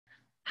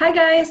Hi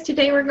guys,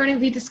 today we're going to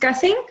be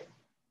discussing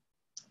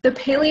the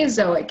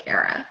Paleozoic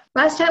era.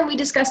 Last time we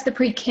discussed the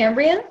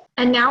Precambrian,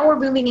 and now we're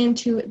moving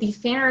into the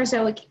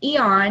Phanerozoic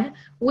Eon,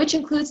 which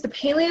includes the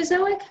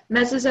Paleozoic,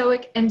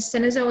 Mesozoic, and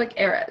Cenozoic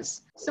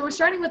eras. So we're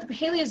starting with the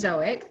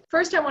Paleozoic.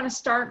 First, I want to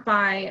start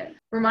by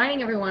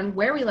reminding everyone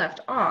where we left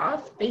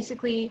off.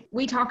 Basically,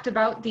 we talked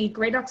about the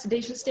Great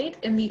Oxidation State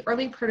in the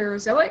early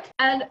Proterozoic,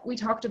 and we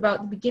talked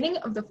about the beginning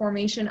of the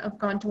formation of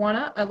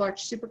Gondwana, a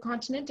large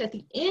supercontinent, at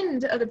the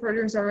end of the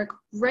Proterozoic,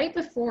 right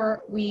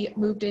before we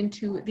moved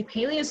into the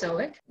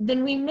Paleozoic.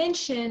 Then we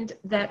mentioned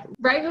that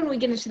right when we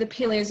get into the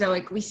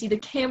Paleozoic, we see the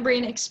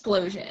Cambrian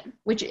explosion,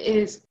 which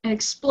is an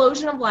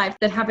explosion of life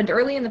that happened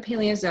early in the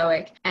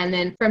Paleozoic, and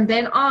then from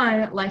then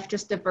on, life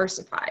just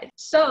diversified.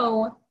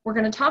 So we're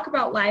going to talk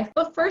about life,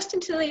 but first in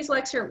today's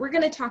lecture, we're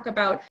going to talk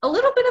about a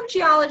little bit of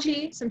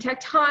geology, some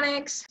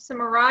tectonics, some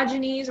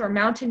orogenies or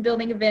mountain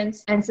building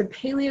events, and some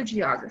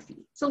paleogeography.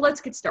 So let's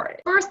get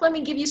started. First, let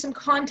me give you some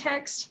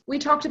context. We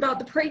talked about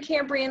the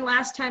Precambrian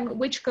last time,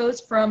 which goes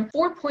from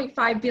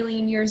 4.5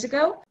 billion years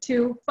ago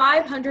to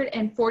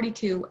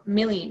 542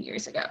 million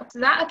years ago. So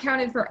that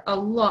accounted for a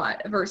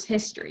lot of Earth's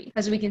history.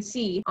 As we can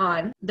see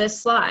on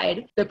this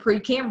slide, the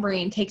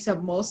Precambrian takes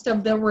up most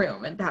of the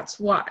room, and that's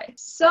why.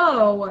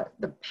 So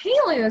the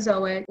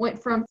Paleozoic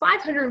went from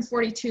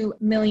 542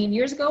 million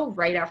years ago,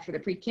 right after the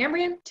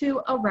Precambrian, to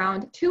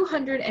around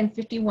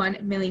 251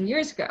 million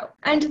years ago.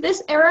 And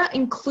this era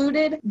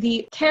included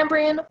the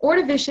Cambrian,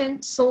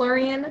 Ordovician,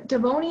 Silurian,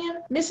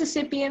 Devonian,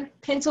 Mississippian,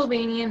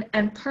 Pennsylvanian,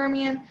 and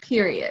Permian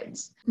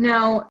periods.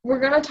 Now, we're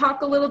going to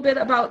talk a little bit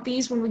about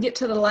these when we get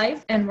to the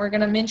life, and we're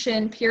going to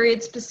mention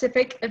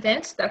period-specific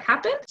events that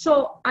happened.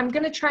 So I'm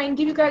going to try and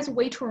give you guys a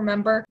way to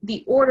remember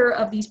the order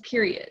of these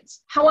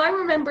periods. How I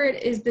remember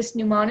it is this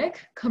mnemonic: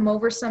 come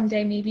over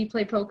someday, maybe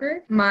play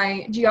poker.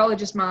 My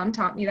geologist mom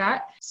taught me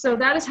that. So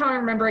that is how I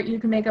remember it. You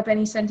can make up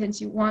any sentence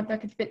you want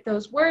that could fit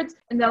those words,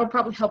 and that'll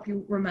probably help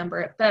you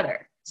remember it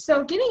better.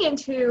 So getting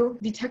into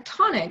the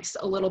tectonics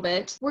a little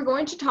bit, we're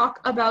going to talk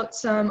about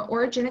some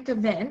orogenic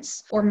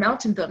events or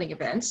mountain building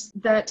events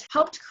that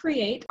helped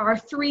create our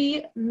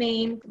three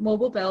main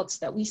mobile belts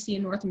that we see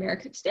in North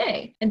America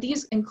today. And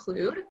these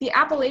include the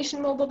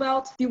Appalachian mobile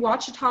belt, the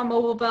Ouachita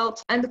mobile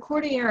belt, and the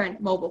Cordilleran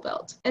mobile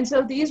belt. And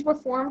so these were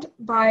formed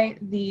by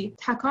the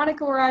Taconic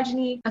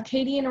orogeny,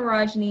 Acadian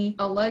orogeny,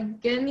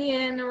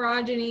 Alleghenian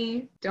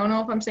orogeny, don't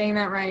know if I'm saying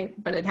that right,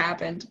 but it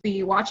happened,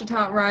 the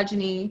Ouachita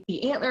orogeny,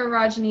 the Antler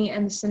orogeny,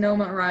 and the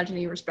Sonoma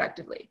orogeny,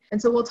 respectively.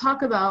 And so we'll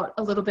talk about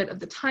a little bit of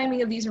the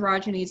timing of these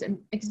orogenies and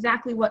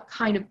exactly what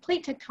kind of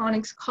plate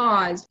tectonics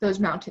caused those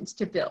mountains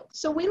to build.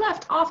 So we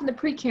left off in the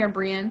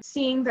Precambrian,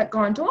 seeing that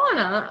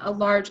Gondwana, a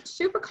large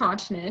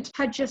supercontinent,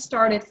 had just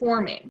started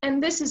forming.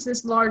 And this is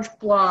this large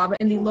blob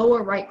in the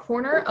lower right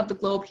corner of the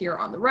globe here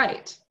on the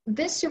right.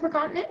 This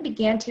supercontinent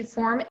began to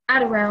form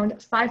at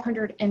around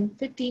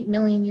 550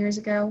 million years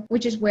ago,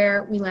 which is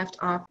where we left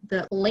off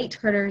the late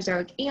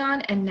Proterozoic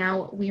Eon, and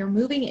now we are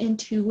moving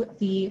into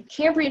the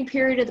Cambrian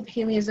period of the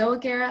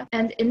Paleozoic era.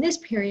 And in this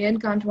period,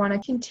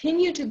 Gondwana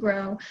continued to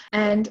grow,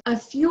 and a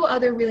few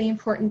other really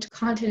important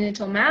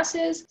continental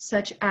masses,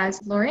 such as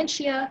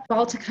Laurentia,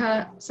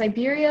 Baltica,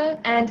 Siberia,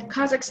 and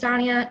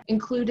Kazakhstania,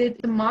 included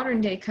the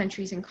modern-day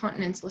countries and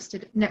continents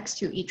listed next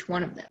to each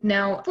one of them.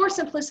 Now, for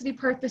simplicity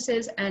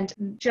purposes and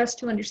just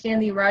to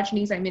understand the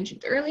orogenies I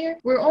mentioned earlier,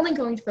 we're only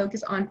going to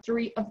focus on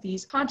three of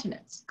these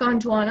continents: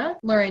 Gondwana,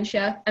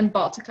 Laurentia, and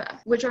Baltica,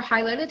 which are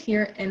highlighted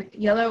here in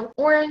yellow,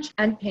 orange,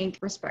 and pink,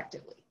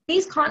 respectively.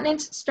 These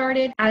continents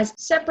started as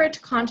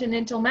separate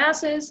continental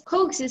masses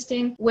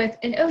coexisting with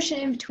an ocean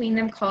in between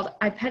them called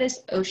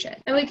Iapetus Ocean.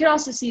 And we can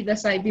also see the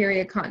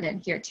Siberia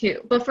continent here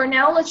too. But for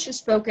now, let's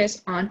just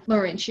focus on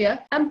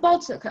Laurentia and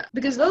Baltica,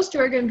 because those two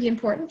are going to be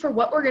important for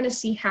what we're going to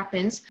see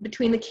happens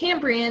between the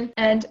Cambrian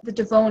and the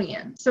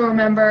Devonian. So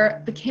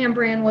remember, the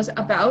Cambrian was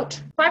about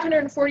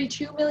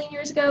 542 million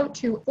years ago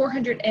to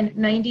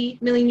 490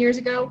 million years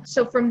ago.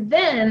 So from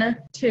then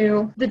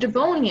to the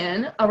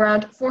Devonian,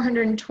 around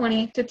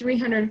 420 to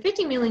 350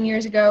 million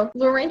years ago,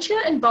 Laurentia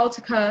and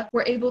Baltica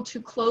were able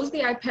to close the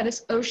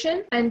Iapetus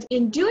Ocean, and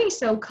in doing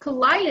so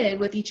collided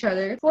with each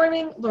other,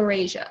 forming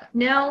Laurasia.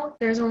 Now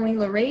there's only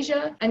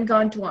Laurasia and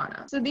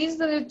Gondwana. So these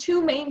are the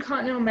two main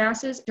continental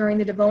masses during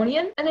the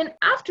Devonian. And then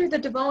after the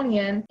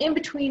Devonian, in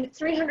between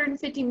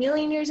 350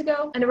 million years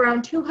ago and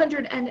around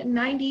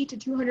 290 to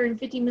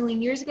 250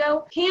 million years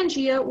ago,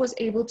 Pangea was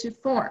able to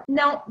form.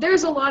 Now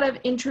there's a lot of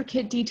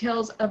intricate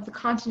details of the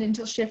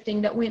continental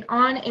shifting that went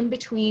on in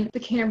between the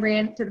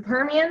Cambrian to the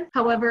Permian.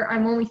 However,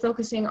 I'm only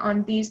focusing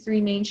on these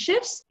three main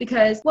shifts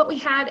because what we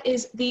had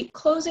is the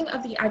closing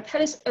of the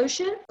Iapetus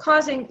Ocean,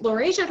 causing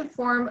Laurasia to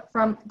form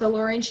from the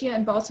Laurentia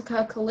and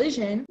Baltica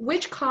collision,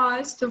 which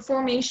caused the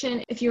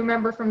formation, if you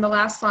remember from the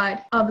last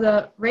slide, of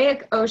the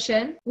Rheic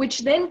Ocean, which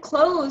then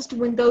closed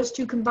when those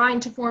two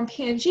combined to form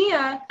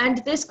Pangea,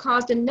 and this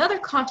caused another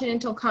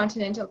continental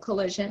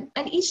collision.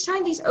 And each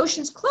time these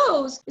oceans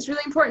close is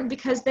really important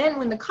because then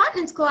when the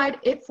continents collide,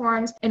 it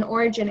forms an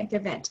orogenic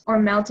event or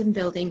mountain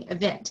building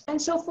event. And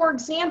And so, for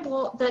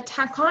example, the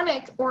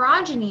Taconic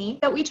orogeny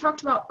that we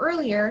talked about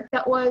earlier,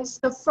 that was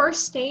the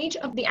first stage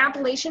of the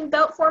Appalachian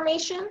belt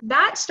formation,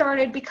 that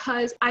started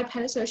because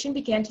Iapetus Ocean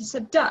began to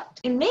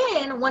subduct. And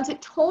then once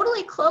it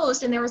totally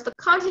closed and there was the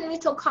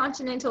continental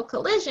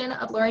collision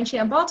of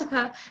Laurentia and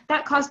Baltica,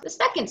 that caused the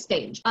second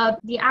stage of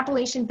the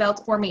Appalachian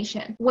belt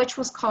formation, which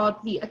was called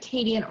the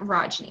Acadian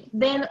orogeny.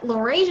 Then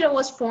Laurasia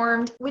was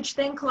formed, which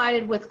then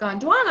collided with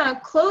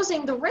Gondwana,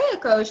 closing the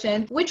Rheic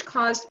Ocean, which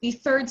caused the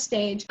third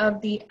stage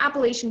of the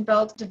Appalachian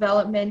belt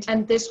development,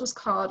 and this was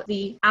called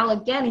the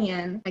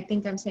Alleghenian, I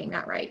think I'm saying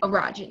that right,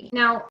 orogeny.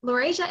 Now,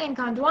 Laurasia and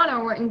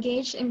Gondwana were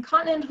engaged in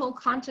continental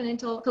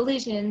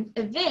collision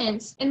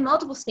events in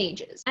multiple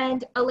stages,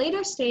 and a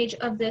later stage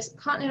of this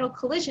continental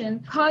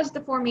collision caused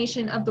the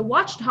formation of the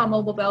Ouachita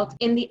mobile belt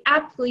in the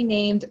aptly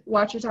named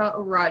Ouachita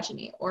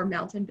orogeny, or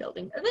mountain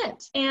building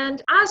event.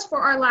 And as for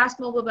our last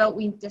mobile belt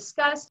we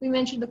discussed, we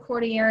mentioned the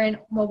Cordilleran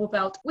mobile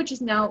belt, which is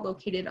now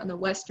located on the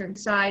western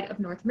side of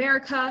North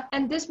America,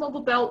 and this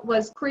mobile belt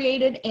was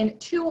created in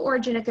two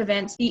orogenic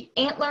events, the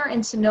Antler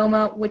and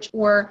Sonoma, which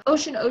were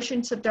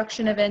ocean-ocean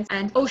subduction events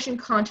and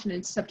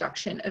ocean-continent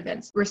subduction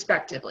events,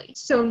 respectively.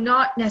 So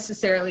not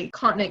necessarily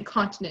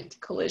continent-continent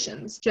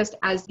collisions, just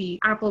as the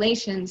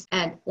Appalachians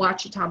and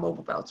Ouachita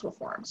mobile belts were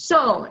formed.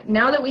 So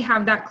now that we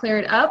have that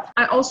cleared up,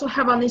 I also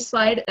have on this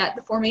slide that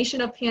the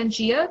formation of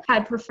Pangea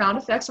had profound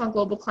effects on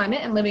global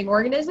climate and living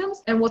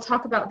organisms, and we'll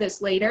talk about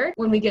this later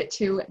when we get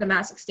to the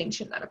mass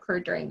extinction that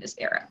occurred during this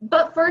era.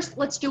 But first,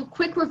 let's do a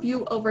quick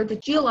review over the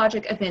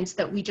geologic events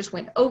that we just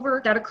went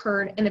over that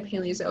occurred in the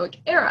Paleozoic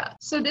era.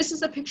 So this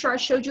is a picture I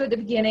showed you at the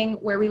beginning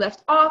where we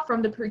left off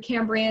from the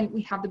Precambrian.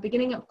 We have the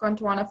beginning of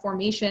Gondwana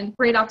formation,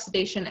 great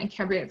oxidation, and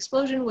Cambrian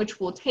explosion, which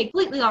we'll take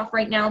completely off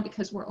right now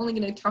because we're only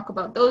going to talk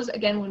about those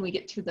again when we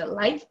get to the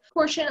life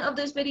portion of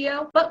this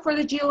video. But for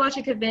the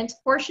geologic event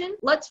portion,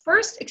 let's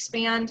first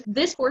expand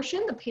this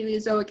portion, the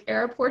Paleozoic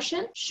era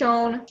portion,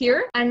 shown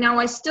here. And now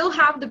I still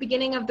have the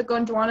beginning of the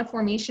Gondwana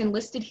formation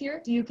listed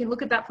here, so you can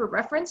look at that for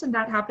reference, and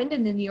that happened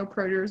in the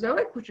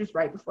Neoproterozoic, which was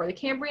right before the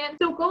Cambrian.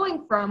 So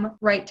going from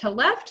right to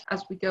left,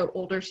 as we go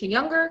older to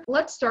younger,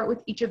 let's start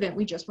with each event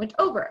we just went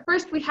over.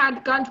 First, we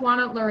had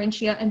Gondwana,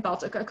 Laurentia, and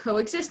Baltica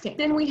coexisting.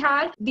 Then we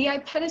had the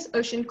Iapetus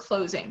Ocean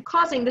closing,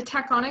 causing the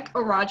Taconic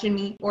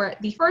orogeny, or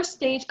the first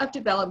stage of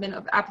development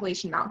of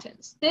Appalachian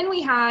Mountains. Then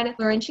we had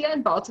Laurentia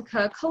and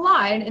Baltica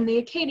collide in the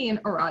Acadian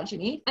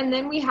orogeny, and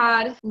then we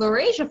had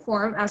Laurasia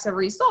form as a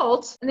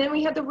result, and then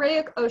we had the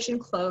Rheic Ocean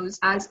close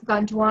as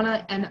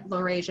Gondwana and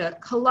Laurasia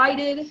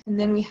collided, and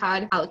then we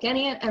had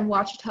Alleghenian and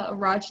Ouachita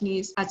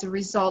orogenies as a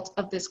result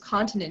of this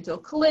continental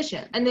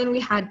collision, and then we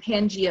had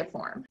Pangea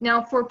form.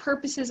 Now, for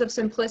purposes of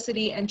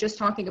simplicity and just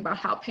talking about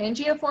how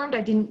Pangea formed,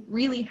 I didn't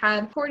really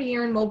have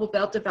Cordilleran mobile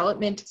belt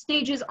development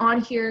stages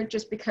on here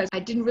just because I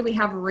didn't really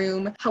have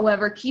room.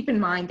 However, keep in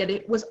mind that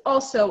it was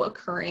also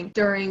occurring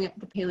during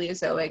the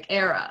Paleozoic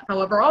era.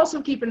 However,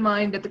 also keep in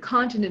mind that the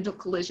continental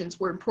collisions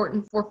were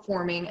important for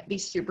forming the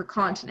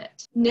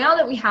supercontinent. Now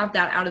that we have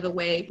that out of the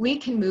way, we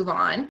can move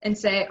on and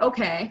say,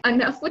 okay,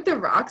 enough with the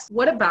rocks.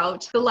 What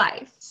about the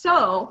life?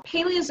 So,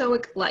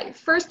 Paleozoic life.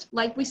 First,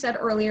 like we said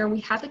earlier, we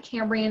had the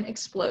Cambrian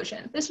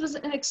explosion. This was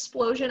an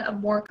explosion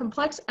of more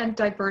complex and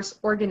diverse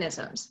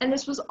organisms. And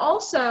this was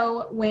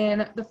also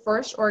when the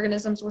first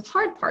organisms with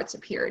hard parts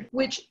appeared,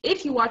 which,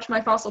 if you watch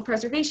my fossil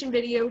preservation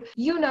video,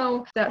 you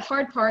know that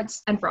hard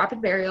parts and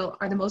rapid burial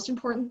are the most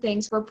important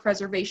things for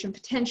preservation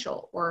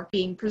potential, or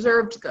being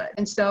preserved good.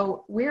 And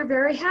so we're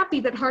very happy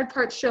that hard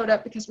parts showed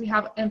up because we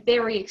have a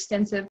very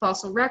extensive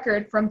fossil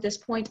record from this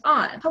point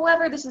on.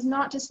 However, this is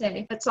not to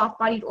say that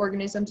soft-bodied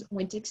organisms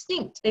went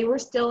extinct. They were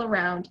still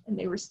around and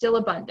they were still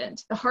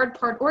abundant. The hard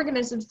part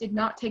organisms did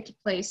not take the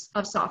place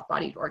of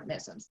soft-bodied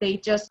organisms. They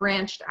just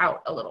branched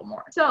out a little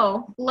more.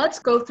 So let's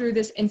go through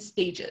this in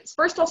stages.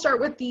 First, I'll start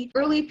with the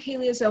early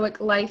Paleozoic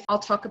life. I'll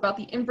talk about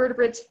the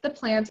invertebrates, the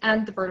plants,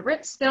 and the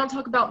vertebrates. Then I'll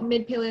talk about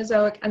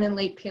mid-Paleozoic and then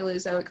late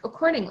Paleozoic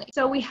accordingly.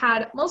 So we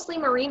had mostly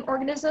marine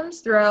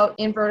organisms throughout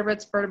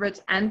invertebrates,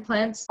 vertebrates, and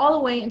plants all the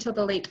way until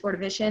the late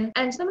Ordovician.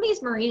 And some of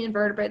these marine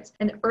invertebrates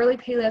in the early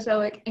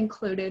Paleozoic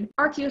included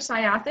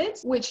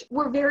archaeocyathids, which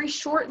were very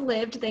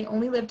short-lived. They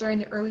only lived during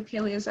the early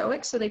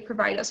Paleozoic, so they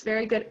provide us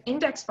very good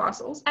index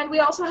fossils. And we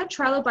also had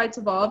trilobites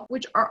evolve,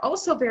 which are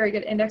also very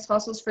good index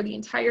fossils for the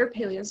entire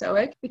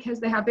Paleozoic because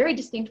they have very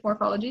distinct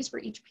morphologies for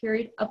each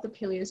period of the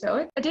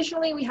Paleozoic.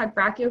 Additionally, we had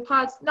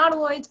brachiopods,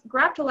 nautiloids,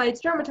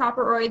 graptolites,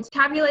 dermatoporoids,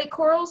 tabulate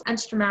corals, and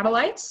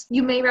stromatolites.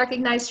 You may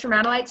recognize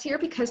stromatolites here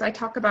because I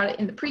talk about it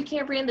in the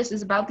Precambrian. This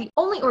is about the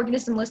only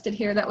organism listed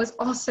here that was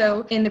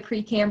also in the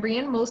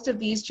Precambrian. Most of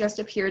these just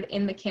appeared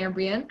in the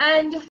Cambrian.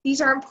 And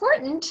these are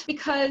important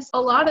because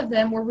a lot of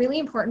them were really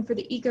important for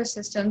the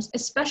ecosystems,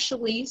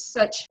 especially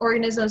such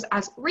organisms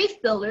as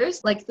reef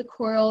builders like the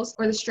corals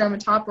or the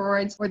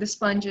stromatoporoids or the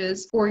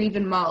sponges or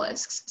even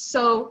mollusks.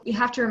 So you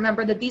have to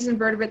remember that these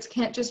invertebrates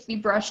can't just be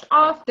brushed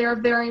off. They're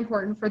very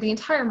important for the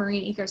entire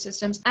marine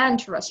ecosystems and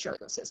terrestrial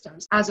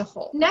ecosystems as a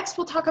whole. Next,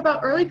 we'll talk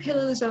about early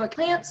Paleozoic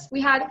plants.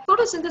 We had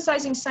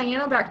photosynthesizing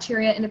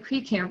cyanobacteria in the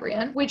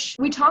Precambrian, which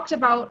we talked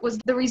about was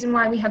the reason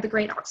reason why we have the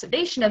Great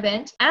Oxidation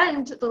Event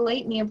and the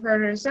late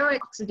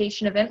Neoproterozoic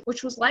oxidation event,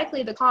 which was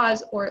likely the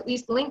cause, or at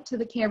least linked to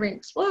the Cambrian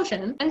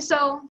explosion. And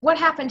so what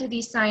happened to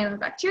these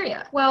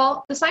cyanobacteria?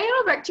 Well, the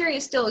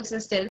cyanobacteria still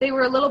existed. They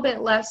were a little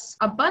bit less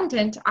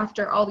abundant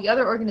after all the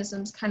other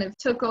organisms kind of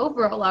took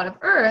over a lot of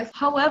Earth.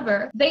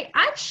 However, they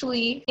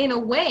actually, in a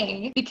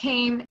way,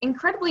 became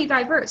incredibly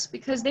diverse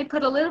because they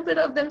put a little bit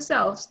of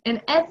themselves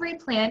in every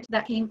plant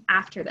that came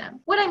after them.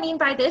 What I mean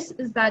by this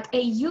is that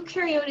a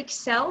eukaryotic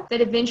cell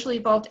that eventually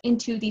evolved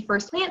into the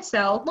first plant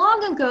cell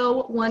long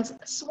ago once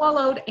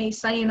swallowed a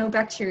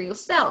cyanobacterial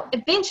cell.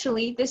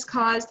 Eventually, this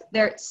caused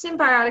their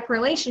symbiotic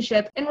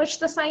relationship in which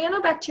the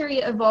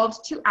cyanobacteria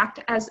evolved to act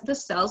as the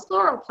cell's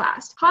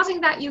chloroplast,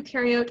 causing that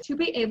eukaryote to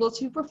be able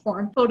to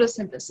perform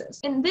photosynthesis.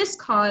 And this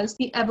caused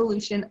the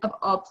evolution of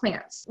all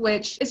plants,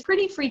 which is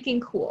pretty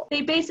freaking cool.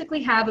 They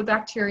basically have a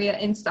bacteria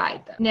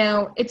inside them.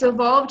 Now, it's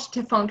evolved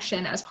to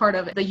function as part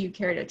of the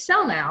eukaryotic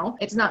cell now.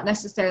 It's not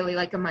necessarily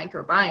like a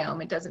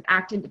microbiome. It doesn't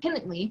act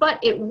independently, but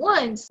it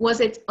once was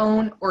its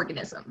own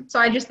organism. So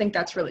I just think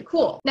that's really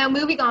cool. Now,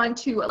 moving on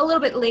to a little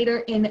bit later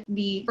in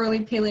the early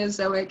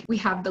Paleozoic, we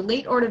have the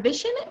late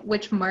Ordovician,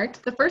 which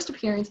marked the first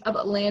appearance of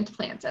land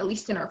plants, at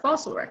least in our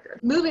fossil record.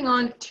 Moving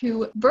on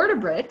to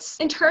vertebrates.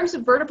 In terms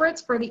of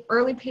vertebrates for the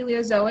early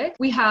Paleozoic,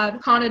 we have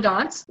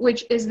conodonts,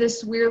 which is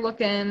this weird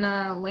looking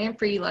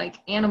lamprey-like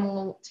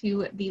animal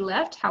to the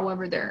left.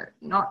 However, they're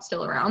not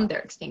still around. They're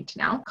extinct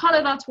now.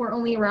 Conodonts were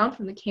only around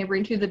from the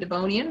Cambrian to the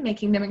Devonian,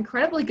 making them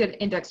incredibly good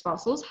index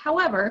fossils.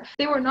 However,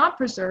 they were not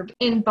preserved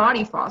in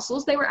body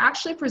fossils. They were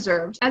actually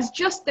preserved as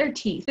just their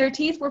teeth. Their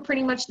teeth were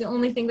pretty much the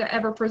only thing that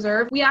ever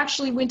preserved. We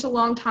actually went a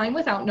long time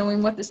without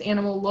knowing what this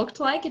animal looked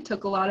like. It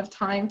took a lot of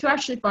time to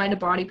actually find a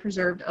body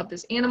preserved of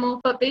this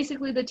animal, but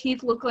basically the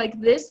teeth look like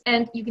this,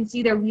 and you can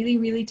see they're really,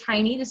 really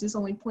tiny. This is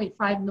only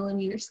 0.5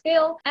 millimeter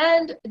scale.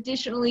 And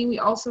additionally, we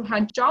also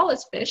had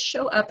jawless fish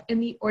show up in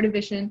the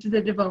Ordovician to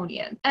the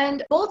Devonian.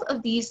 And both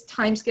of these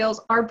timescales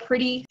are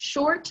pretty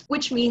short,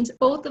 which means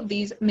both of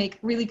these make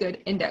really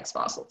good index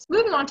fossils.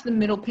 Moving on to the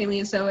middle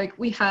Paleozoic,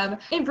 we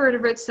have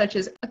invertebrates such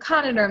as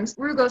echinoderms,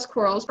 rugose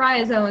corals,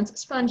 bryozoans,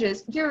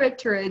 sponges,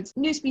 eurypterids,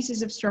 new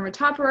species of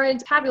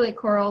stromatopterids, tabulate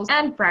corals,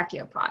 and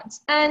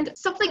brachiopods. And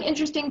something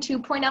interesting to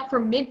point out for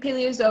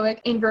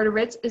mid-Paleozoic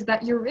invertebrates is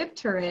that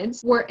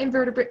eurypterids were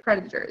invertebrate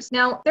predators.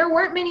 Now, there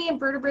weren't many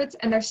invertebrates,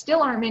 and there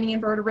still aren't many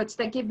invertebrates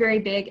that get very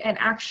big and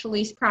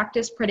actually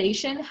practice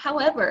predation.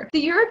 However,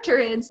 the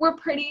eurypterids were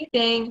pretty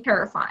dang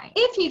terrifying.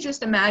 If you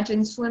just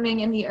imagine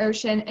swimming in the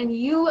ocean and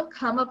you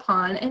come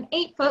upon an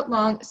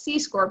 8-foot-long sea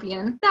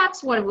scorpion,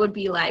 that's what it would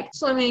be like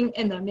swimming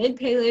in the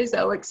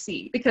mid-Paleozoic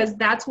sea, because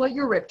that's what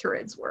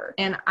eurypterids were.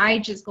 And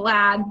I'm just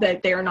glad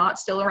that they're not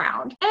still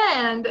around.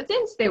 And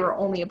since they were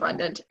only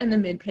abundant in the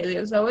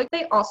mid-Paleozoic,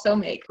 they also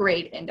make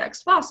great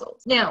index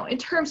fossils. Now, in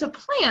terms of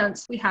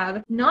plants, we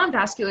have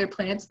non-vascular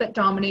plants that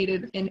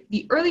dominated in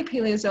the early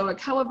Paleozoic.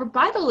 However,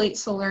 by the late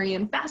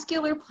Silurian,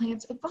 vascular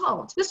plants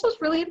evolved. This was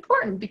really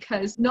important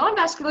because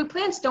non-vascular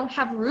plants don't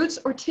have roots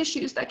or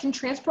tissues that can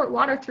transport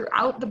water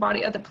throughout the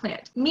body of the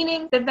plant,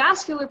 meaning the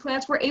vascular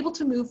plants were able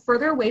to move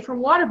further away from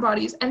water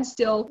bodies and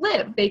still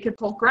live. They could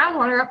pull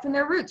groundwater up from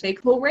their roots. They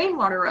could pull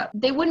rainwater up.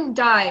 They wouldn't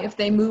die if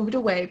they moved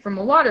away from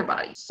a water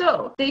body.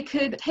 So they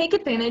could take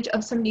advantage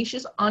of some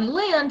niches on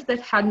land that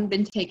hadn't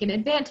been taken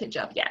advantage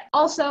of yet.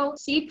 Also,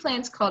 seed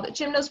plants called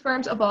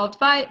gymnosperms evolved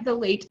by the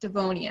late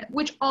Devonian,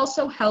 which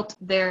also helped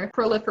their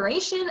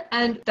proliferation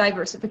and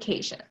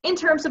diversification. In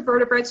terms of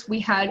vertebrates, we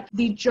had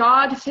the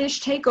jawed fish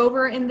take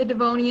over in the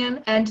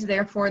Devonian, and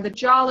therefore the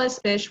jawless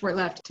fish were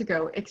left to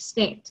go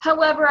extinct.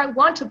 However, I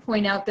want to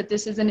point out that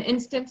this is an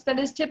instance that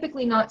is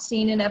typically not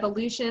seen in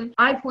evolution.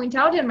 I point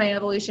out in my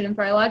evolution and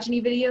phylogeny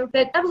video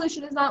that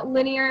evolution is not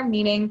linear,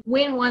 meaning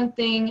when one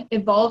thing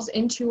evolves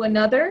into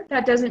another,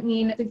 that doesn't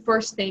mean the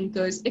first thing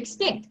goes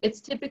extinct.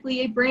 It's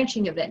typically a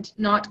branching event,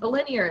 not a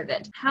linear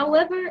event.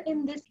 However,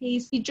 in this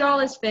case, the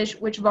jawless fish,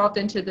 which evolved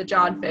into the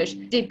jawed fish,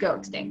 did go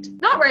extinct.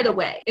 Not right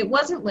away. It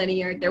wasn't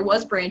linear. There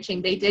was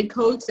branching. They did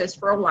coexist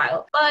for a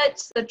while,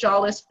 but the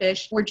jawless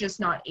fish were just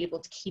not able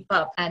to keep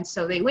up. And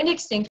so they went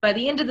extinct by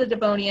the end of the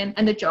Devonian,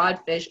 and the jawed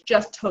fish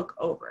just took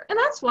over. And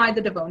that's why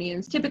the Devonian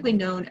is typically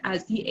known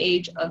as the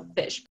age of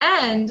fish.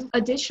 And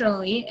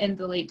additionally, in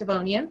the late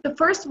Devonian, the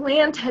first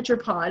land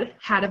tetrapod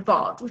had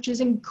evolved, which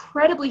is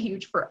incredibly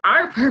huge for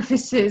our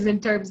purposes in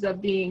terms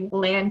of being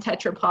land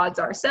tetrapods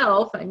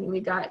ourselves. I mean, we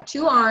got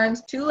 2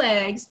 arms, 2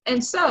 legs.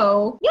 And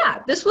so,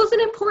 yeah, this was an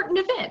important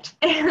event.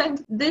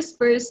 And this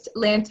first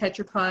land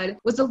tetrapod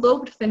was a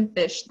lobe-finned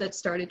fish that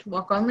started to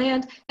walk on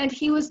land, and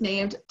he was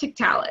named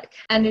Tiktaalik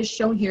and is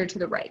shown here to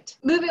the right.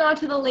 Moving on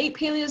to the late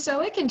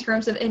Paleozoic, in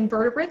terms of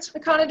invertebrates,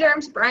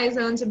 echinoderms,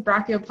 bryozoans, and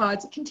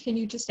brachiopods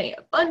continued to stay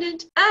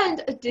abundant,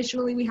 and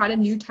additionally, we had a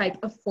new type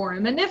of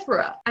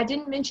foraminifera. I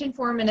didn't mention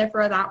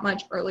foraminifera that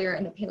much earlier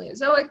in the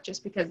Paleozoic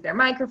just because they're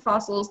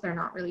microfossils. They're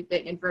not really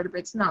big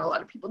invertebrates. Not a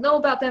lot of people know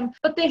about them,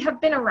 but they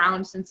have been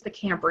around since the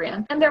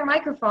Cambrian, and they're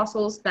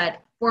microfossils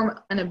that form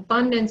an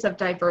abundance of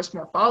diverse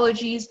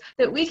morphologies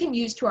that we can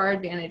use to our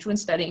advantage when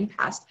studying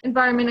past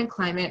environment and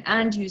climate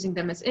and using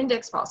them as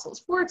index fossils.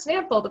 For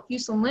example, the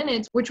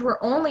fusulinids, which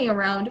were only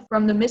around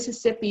from the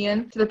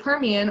Mississippian to the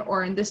Permian,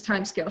 or in this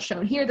time scale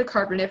shown here, the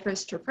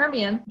Carboniferous to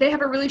Permian, they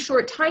have a really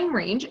short time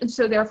range, and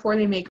so therefore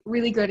they make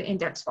really good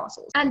index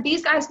fossils. And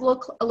these guys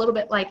look a little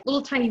bit like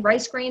little tiny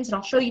rice grains, and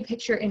I'll show you a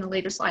picture in a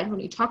later slide when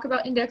we talk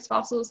about index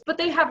fossils, but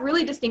they have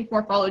really distinct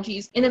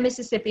morphologies in the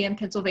Mississippian,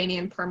 Pennsylvania,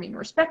 and Permian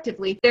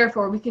respectively.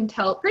 Therefore, we can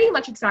tell pretty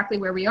much exactly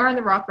where we are in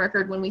the rock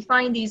record when we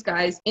find these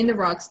guys in the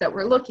rocks that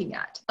we're looking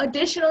at.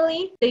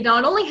 Additionally, they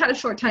not only had a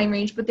short time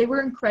range, but they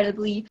were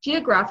incredibly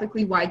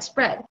geographically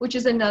widespread, which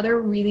is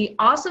another really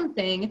awesome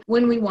thing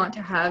when we want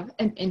to have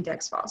an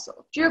index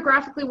fossil.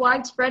 Geographically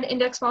widespread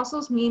index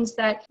fossils means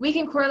that we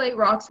can correlate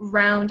rocks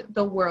around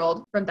the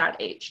world from that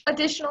age.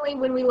 Additionally,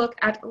 when we look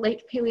at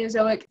late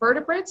Paleozoic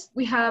vertebrates,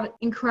 we have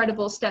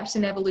incredible steps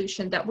in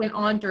evolution that went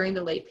on during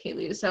the late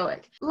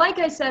Paleozoic. Like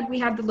I said, we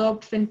have the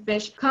lobe-finned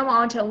fish come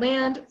onto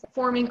land,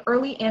 forming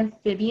early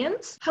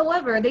amphibians.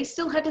 However, they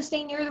still had to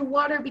stay near the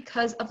water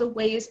because of the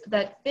ways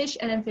that fish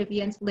and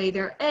amphibians lay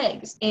their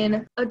eggs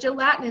in a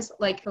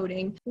gelatinous-like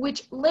coating,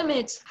 which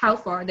limits how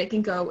far they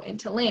can go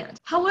into land.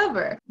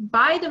 However,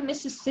 by the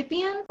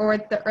Mississippian, or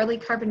the early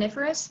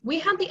Carboniferous, we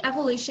had the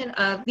evolution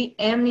of the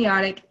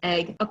amniotic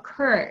egg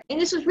occur. And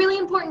this was really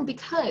important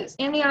because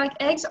amniotic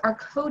eggs are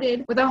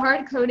coated with a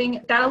hard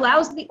coating that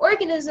allows the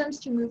organisms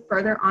to move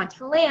further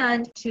onto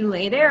land to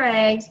lay their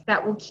eggs.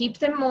 That will keep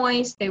them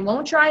moist, they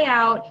won't dry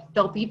out,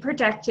 they'll be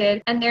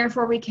protected, and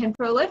therefore we can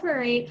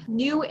proliferate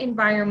new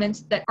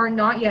environments that are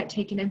not yet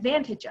taken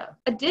advantage of.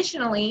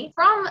 Additionally,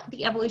 from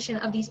the evolution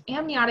of these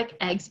amniotic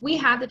eggs, we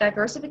have the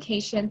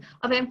diversification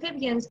of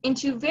amphibians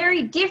into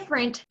very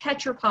different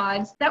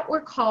tetrapods that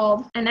were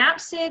called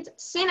anapsids,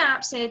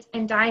 synapsids,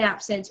 and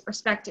diapsids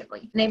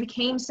respectively. And they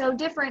became so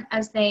different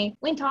as they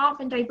went off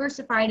and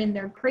diversified in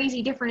their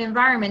crazy different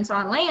environments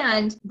on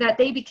land that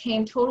they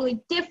became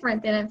totally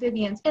different than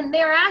amphibians, and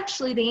they're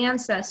actually the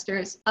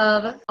ancestors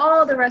of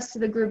all the rest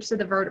of the groups of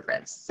the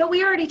vertebrates. So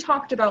we already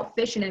talked about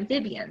fish and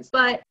amphibians,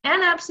 but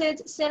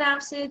anapsids,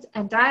 synapsids,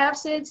 and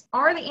diapsids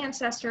are the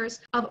ancestors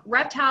of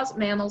reptiles,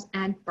 mammals,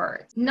 and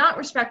birds. Not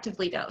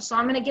respectively though, so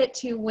I'm going to get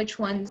to which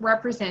ones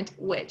represent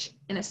which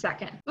in a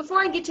second. Before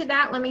I get to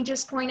that, let me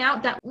just point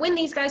out that when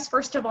these guys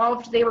first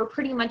evolved, they were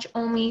pretty much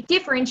only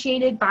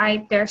differentiated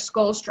by their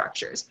skull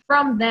structures.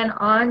 From then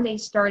on, they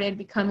started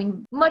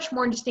becoming much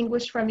more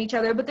distinguished from each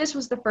other, but this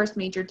was the first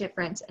major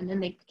difference, and then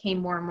they became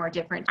more and more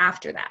different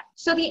after that.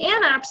 So the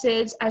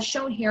anapsids, as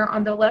shown here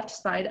on the left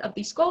side of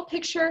the skull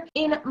picture,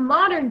 in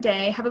modern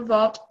day have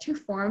evolved to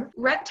form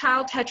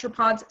reptile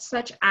tetrapods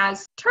such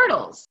as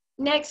turtles.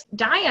 Next,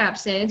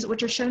 diapsids,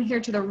 which are shown here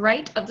to the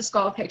right of the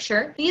skull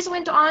picture. These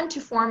went on to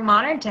form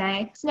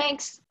modern-day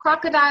snakes,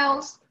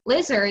 crocodiles,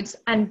 lizards,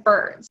 and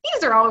birds.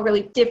 These are all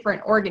really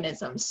different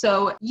organisms,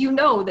 so you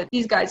know that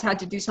these guys had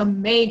to do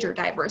some major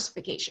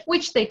diversification,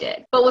 which they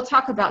did. But we'll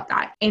talk about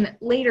that in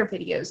later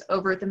videos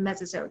over the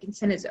Mesozoic and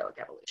Cenozoic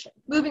evolution.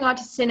 Moving on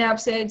to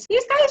synapsids,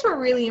 these guys were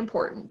really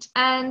important.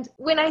 And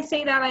when I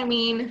say that, I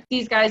mean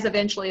these guys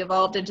eventually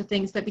evolved into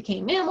things that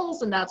became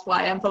mammals, and that's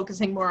why I'm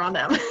focusing more on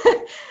them.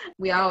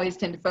 We always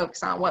tend to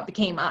focus on what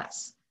became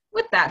us.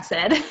 With that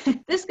said,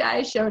 this guy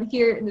is shown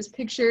here in this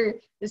picture.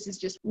 This is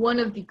just one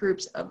of the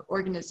groups of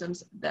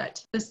organisms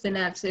that the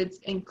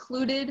synapsids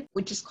included,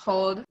 which is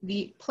called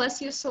the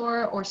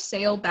plesiosaur or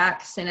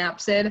sailback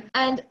synapsid.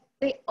 And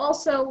they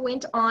also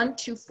went on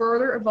to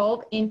further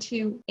evolve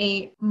into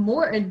a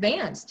more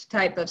advanced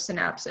type of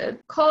synapsid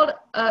called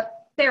a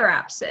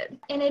therapsid,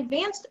 an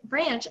advanced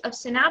branch of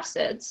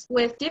synapsids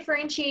with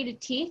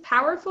differentiated teeth,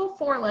 powerful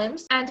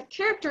forelimbs, and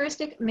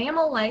characteristic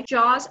mammal-like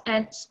jaws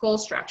and skull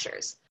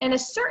structures. And a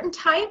certain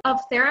type of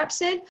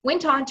therapsid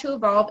went on to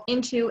evolve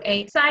into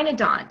a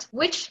cynodont,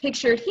 which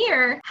pictured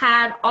here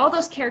had all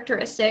those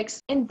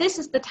characteristics. And this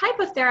is the type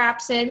of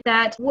therapsid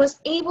that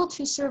was able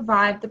to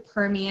survive the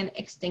Permian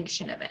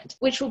extinction event,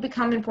 which will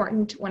become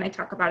important when I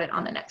talk about it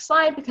on the next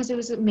slide because it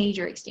was a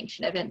major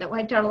extinction event that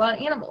wiped out a lot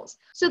of animals.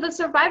 So the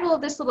survival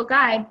of this little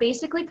guy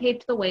basically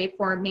paved the way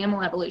for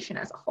mammal evolution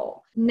as a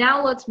whole.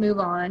 Now let's move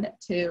on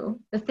to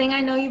the thing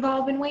I know you've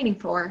all been waiting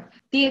for,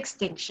 the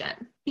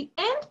extinction. The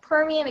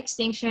end-Permian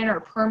extinction, or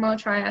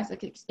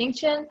Permo-Triassic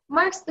extinction,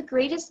 marks the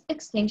greatest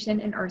extinction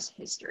in Earth's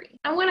history.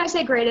 And when I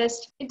say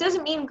greatest, it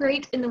doesn't mean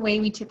great in the way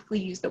we typically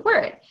use the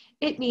word.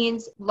 It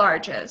means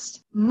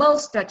largest,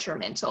 most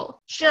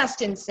detrimental,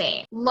 just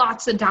insane,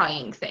 lots of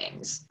dying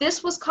things.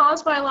 This was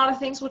caused by a lot of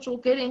things, which we'll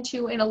get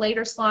into in a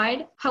later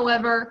slide.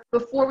 However,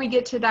 before we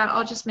get to that,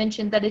 I'll just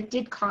mention that it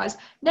did cause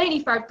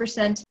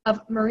 95%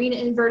 of marine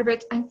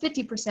invertebrates and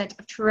 50%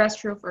 of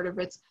terrestrial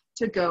vertebrates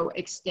to go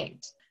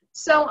extinct.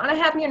 So on a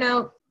happier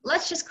note,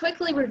 Let's just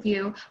quickly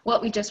review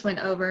what we just went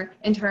over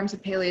in terms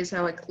of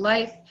Paleozoic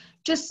life,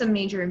 just some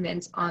major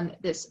events on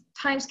this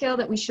timescale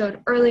that we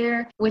showed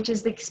earlier, which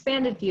is the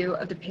expanded view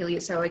of the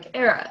Paleozoic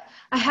era.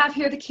 I have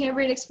here the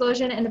Cambrian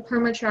explosion and the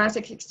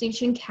Permian-Triassic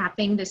extinction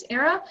capping this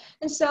era.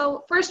 And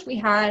so first we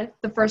had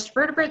the first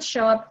vertebrates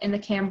show up in the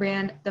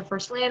Cambrian, the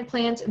first land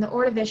plants in the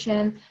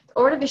Ordovician. The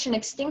Ordovician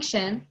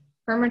extinction,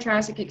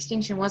 Permian-Triassic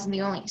extinction wasn't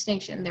the only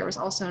extinction. There was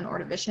also an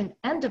Ordovician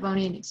and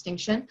Devonian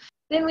extinction.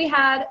 Then we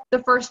had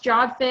the first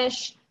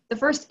jawfish, the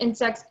first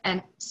insects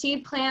and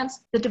seed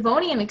plants, the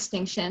Devonian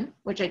extinction,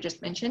 which I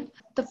just mentioned,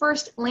 the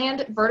first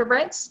land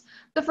vertebrates,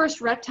 the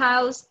first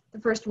reptiles, the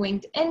first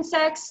winged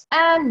insects,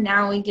 and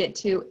now we get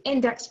to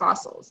index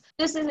fossils.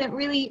 This isn't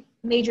really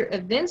major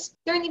events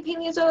during the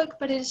Paleozoic,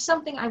 but it is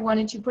something I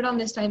wanted to put on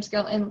this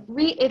timescale and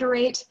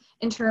reiterate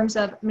in terms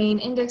of main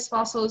index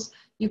fossils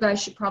you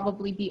guys should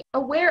probably be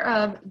aware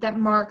of that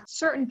mark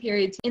certain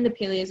periods in the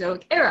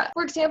Paleozoic era.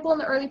 For example, in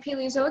the early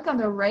Paleozoic on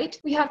the right,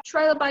 we have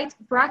trilobites,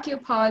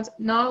 brachiopods,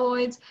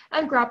 nautiloids,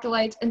 and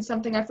graptolites, and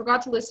something I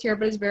forgot to list here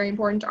but is very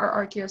important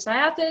are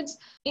archaeocyathids.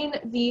 In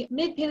the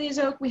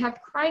mid-Paleozoic, we have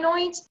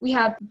crinoids, we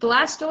have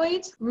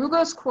blastoids,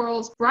 rugose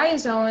corals,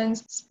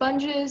 bryozoans,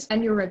 sponges,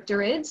 and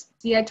eurypterids.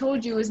 See, I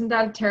told you, isn't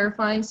that a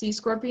terrifying sea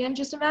scorpion?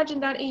 Just imagine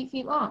that 8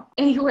 feet long.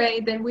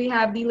 Anyway, then we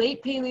have the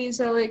late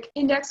Paleozoic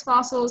index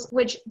fossils,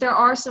 which there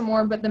are some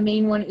more, but the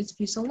main one is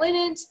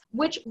fusulinids,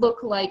 which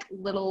look like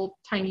little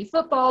tiny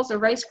footballs or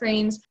rice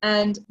grains.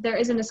 And there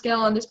isn't a scale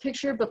on this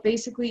picture, but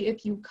basically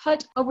if you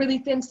cut a really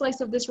thin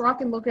slice of this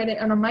rock and look at it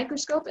on a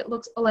microscope, it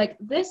looks like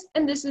this,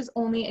 and this is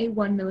only a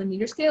 1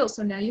 millimeter scale.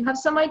 So now you have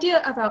some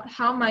idea about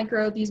how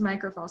micro these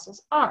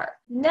microfossils are.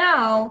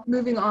 Now,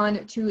 moving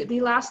on to the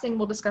last thing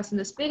we'll discuss in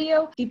this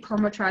video, the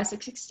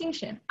Permian-Triassic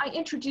extinction. I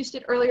introduced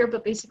it earlier,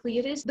 but basically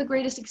it is the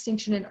greatest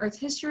extinction in Earth's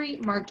history,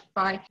 marked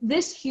by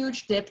this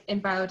huge dip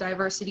in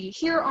biodiversity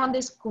here on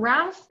this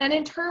graph. And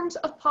in terms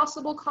of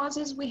possible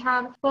causes, we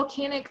have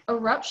volcanic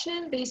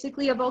eruption,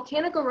 basically a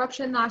volcanic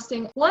eruption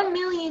lasting 1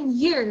 million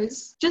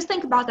years. Just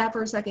think about that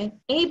for a second.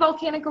 A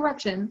volcanic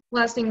eruption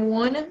lasting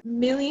 1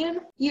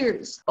 million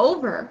years,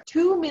 over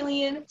 2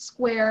 million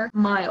square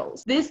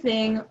miles. This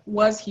thing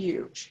was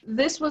huge.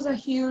 This was a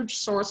huge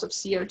source of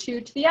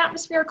CO2 to the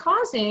atmosphere,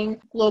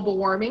 causing global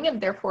warming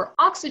and therefore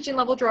oxygen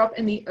level drop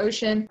in the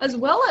ocean, as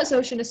well as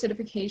ocean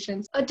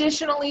acidifications.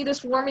 Additionally,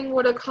 this warming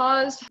would have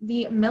caused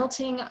the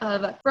melting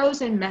of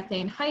frozen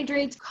methane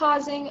hydrates,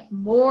 causing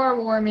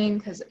more warming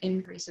because it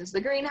increases the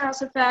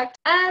greenhouse effect.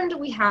 And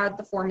we had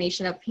the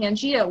formation of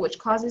Pangea, which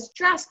causes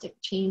drastic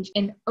change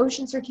in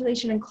ocean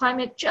circulation and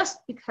climate just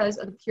because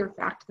of the pure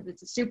fact that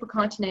it's a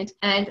supercontinent.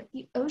 And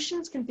the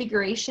ocean's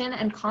configuration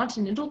and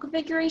continental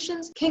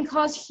configurations can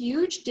cause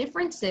huge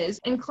differences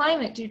in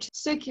climate due to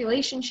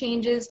circulation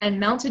changes and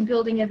mountain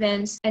building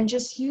events and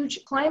just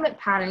huge climate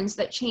patterns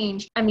that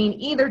change. I mean,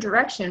 either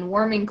direction,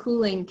 warming,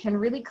 cooling, can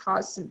really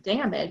cause some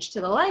damage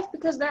to the life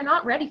because they're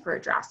not ready for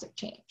a drastic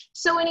change.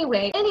 So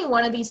anyway, any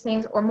one of these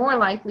things, or more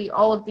likely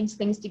all of these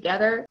things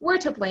together, were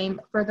to blame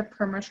for the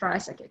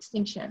Permian-Triassic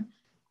extinction.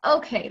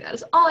 Okay, that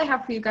is all I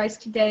have for you guys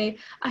today.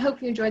 I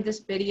hope you enjoyed this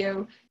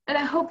video, and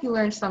I hope you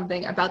learned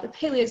something about the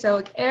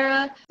Paleozoic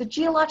era, the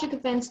geologic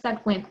events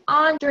that went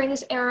on during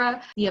this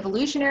era, the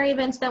evolutionary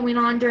events that went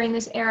on during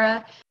this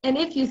era. And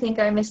if you think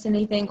I missed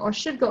anything or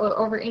should go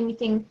over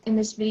anything in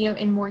this video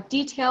in more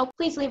detail,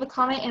 please leave a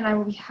comment and I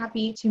will be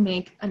happy to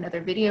make another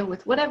video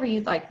with whatever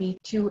you'd like me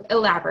to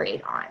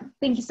elaborate on.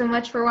 Thank you so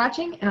much for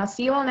watching, and I'll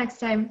see you all next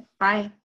time. Bye.